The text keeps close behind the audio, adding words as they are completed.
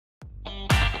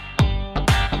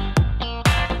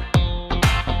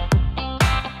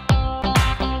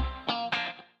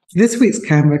This week's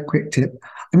Canva quick tip,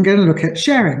 I'm going to look at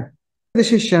sharing.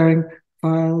 This is sharing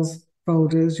files,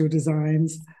 folders, your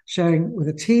designs, sharing with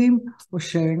a team or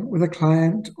sharing with a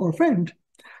client or a friend,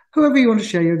 whoever you want to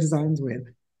share your designs with.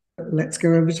 Let's go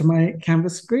over to my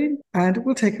Canvas screen and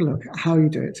we'll take a look at how you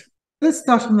do it. Let's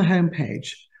start on the home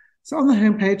page. So on the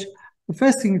home page, the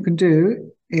first thing you can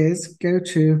do is go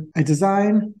to a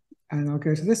design, and I'll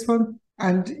go to this one,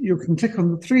 and you can click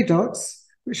on the three dots,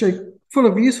 which are full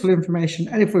of useful information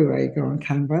everywhere you go on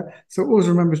Canva. So always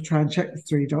remember to try and check the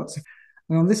three dots.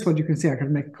 And on this one, you can see I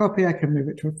can make a copy, I can move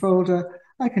it to a folder,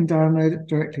 I can download it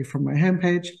directly from my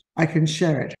homepage, I can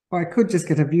share it, or I could just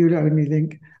get a view-only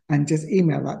link and just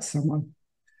email that to someone.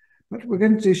 But we're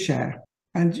going to do share.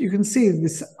 And you can see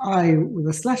this I with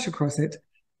a slash across it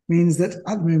means that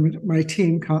at the moment my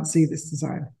team can't see this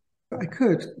design. But I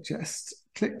could just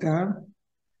click down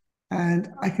and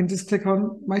I can just click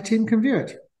on my team can view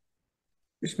it,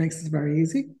 which makes it very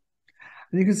easy.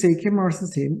 And you can see Kim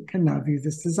Morrison's team can now view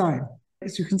this design.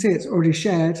 As you can see, it's already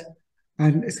shared,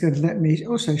 and it's going to let me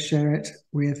also share it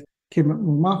with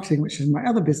Kim Marketing, which is my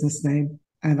other business name,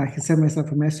 and I can send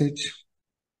myself a message.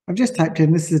 I've just typed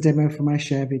in, this is a demo for my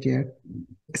share video.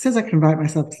 It says I can invite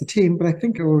myself to the team, but I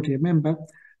think I'm already a member.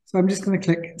 So I'm just going to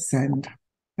click send.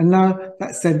 And now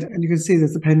that's sent, and you can see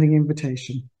there's a pending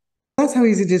invitation. That's how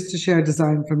easy it is to share a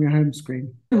design from your home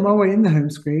screen. And while we're in the home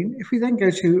screen, if we then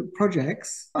go to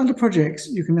projects, under projects,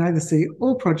 you can either see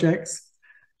all projects,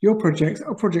 your projects,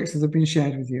 or projects that have been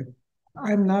shared with you.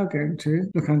 I'm now going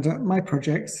to look under my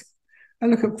projects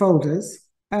and look at folders,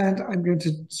 and I'm going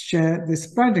to share this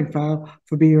branding file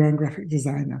for Be Your Own Graphic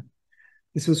Designer.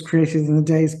 This was created in the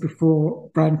days before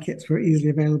brand kits were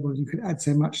easily available. You could add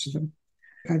so much to them.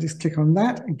 I just click on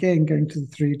that, again, going to the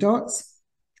three dots,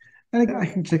 and I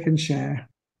can click and share.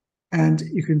 And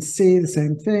you can see the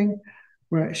same thing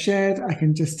where it's shared. I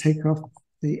can just take off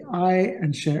the I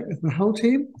and share it with the whole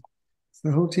team, so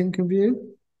the whole team can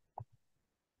view.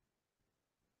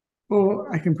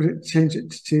 Or I can change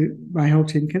it to my whole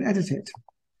team can edit it.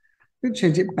 I can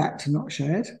change it back to not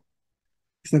shared,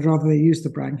 because I'd rather they use the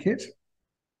brand kit.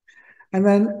 And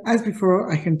then, as before,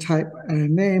 I can type a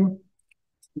name.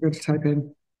 I'm going to type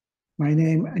in my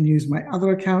name and use my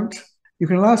other account. You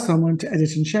can allow someone to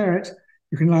edit and share it.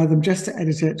 You can allow them just to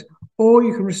edit it, or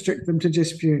you can restrict them to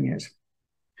just viewing it.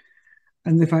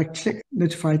 And if I click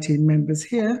Notify Team Members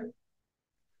here,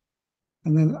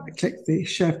 and then I click the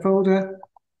Share Folder,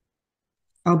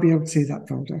 I'll be able to see that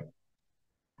folder.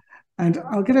 And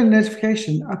I'll get a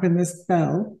notification up in this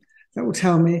bell that will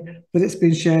tell me that it's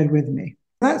been shared with me.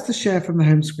 That's the share from the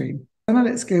home screen. And then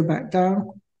let's go back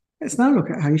down. Let's now look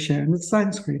at how you share in the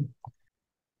design screen.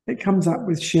 It comes up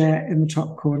with share in the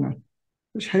top corner,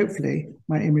 which hopefully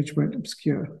my image won't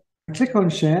obscure. I click on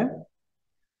share,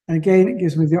 and again, it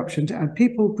gives me the option to add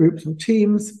people, groups, or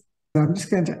teams. So I'm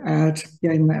just going to add,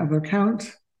 again, my other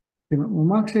account, More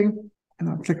Marketing, and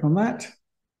I'll click on that.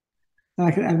 And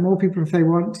I can add more people if they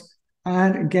want.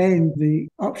 And again, the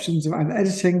options of either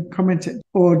editing, commenting,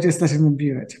 or just letting them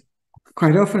view it.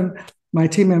 Quite often, my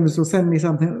team members will send me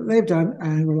something that they've done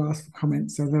and will ask for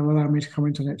comments, so they'll allow me to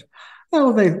comment on it.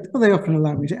 Or they often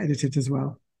allow me to edit it as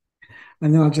well.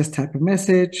 And then I'll just type a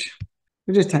message.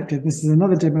 I just typed in, this is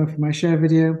another demo for my share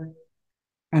video,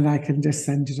 and I can just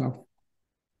send it off.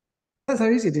 That's how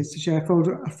easy it is to share a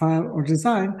folder, a file, or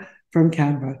design from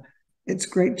Canva. It's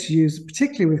great to use,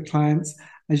 particularly with clients,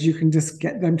 as you can just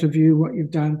get them to view what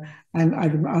you've done and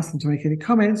either ask them to make any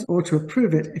comments or to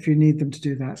approve it if you need them to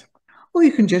do that. Or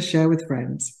you can just share with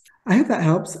friends. I hope that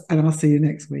helps, and I'll see you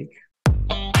next week.